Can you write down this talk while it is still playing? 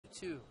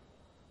2.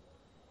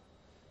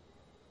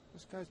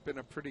 This guy's been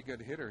a pretty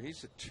good hitter.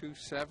 He's a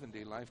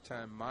 270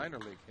 lifetime minor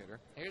league hitter.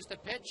 Here's the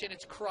pitch, and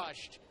it's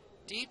crushed.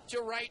 Deep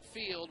to right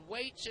field.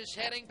 Waits is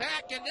heading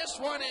back, and this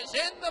one is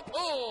in the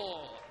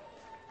pool.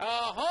 A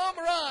home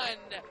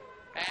run.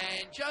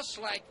 And just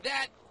like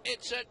that,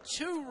 it's a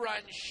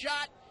 2-run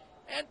shot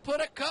and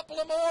put a couple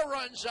of more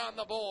runs on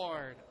the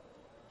board.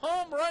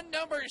 Home run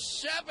number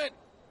 7.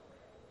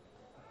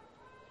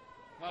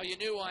 Well, you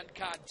knew on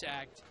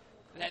contact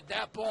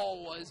that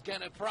ball was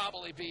going to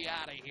probably be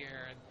out of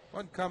here. And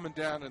one coming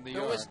down in the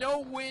yard. There was no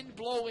wind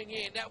blowing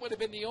in. That would have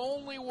been the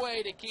only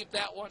way to keep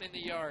that one in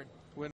the yard.